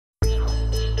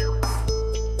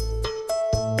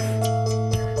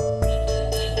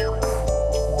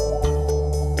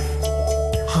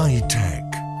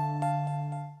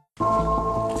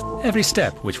Every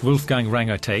step which Wolfgang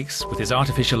Rangger takes with his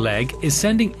artificial leg is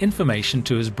sending information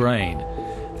to his brain.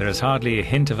 There is hardly a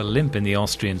hint of a limp in the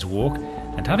Austrian's walk,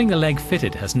 and having the leg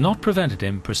fitted has not prevented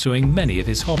him pursuing many of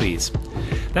his hobbies.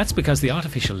 That's because the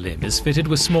artificial limb is fitted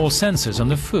with small sensors on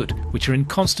the foot, which are in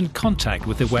constant contact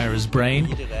with the wearer's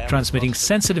brain, transmitting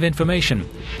sensitive information.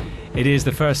 It is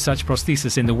the first such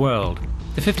prosthesis in the world.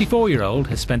 The 54-year-old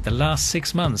has spent the last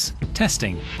 6 months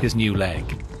testing his new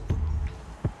leg.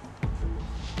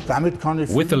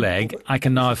 With the leg, I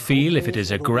can now feel if it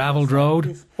is a gravelled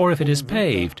road or if it is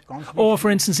paved. Or, for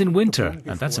instance, in winter,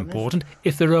 and that's important,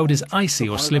 if the road is icy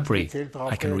or slippery.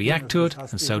 I can react to it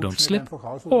and so don't slip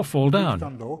or fall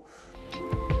down.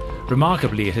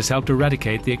 Remarkably, it has helped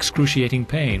eradicate the excruciating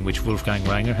pain which Wolfgang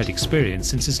Rangger had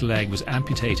experienced since his leg was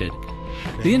amputated.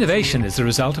 The innovation is the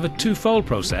result of a twofold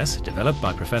process developed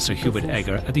by Professor Hubert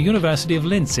Egger at the University of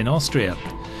Linz in Austria.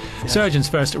 Surgeons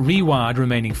first rewired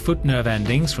remaining foot nerve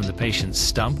endings from the patient's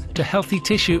stump to healthy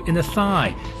tissue in the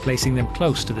thigh, placing them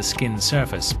close to the skin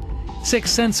surface. 6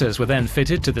 sensors were then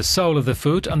fitted to the sole of the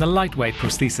foot on the lightweight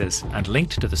prosthesis and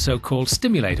linked to the so-called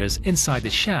stimulators inside the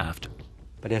shaft.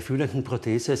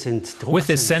 With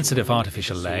this sensitive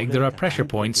artificial leg, there are pressure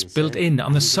points built in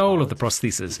on the sole of the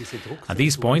prosthesis, and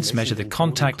these points measure the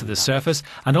contact to the surface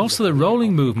and also the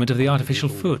rolling movement of the artificial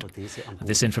foot. And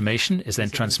this information is then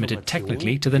transmitted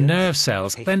technically to the nerve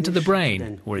cells, then to the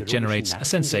brain, where it generates a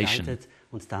sensation.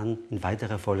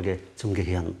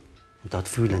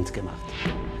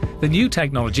 The new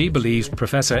technology, believes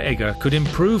Professor Egger, could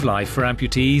improve life for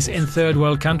amputees in third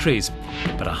world countries.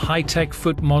 But a high-tech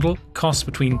foot model costs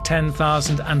between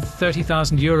 10,000 and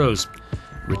 30,000 euros.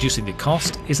 Reducing the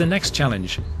cost is the next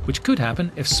challenge, which could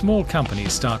happen if small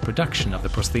companies start production of the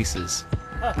prosthesis.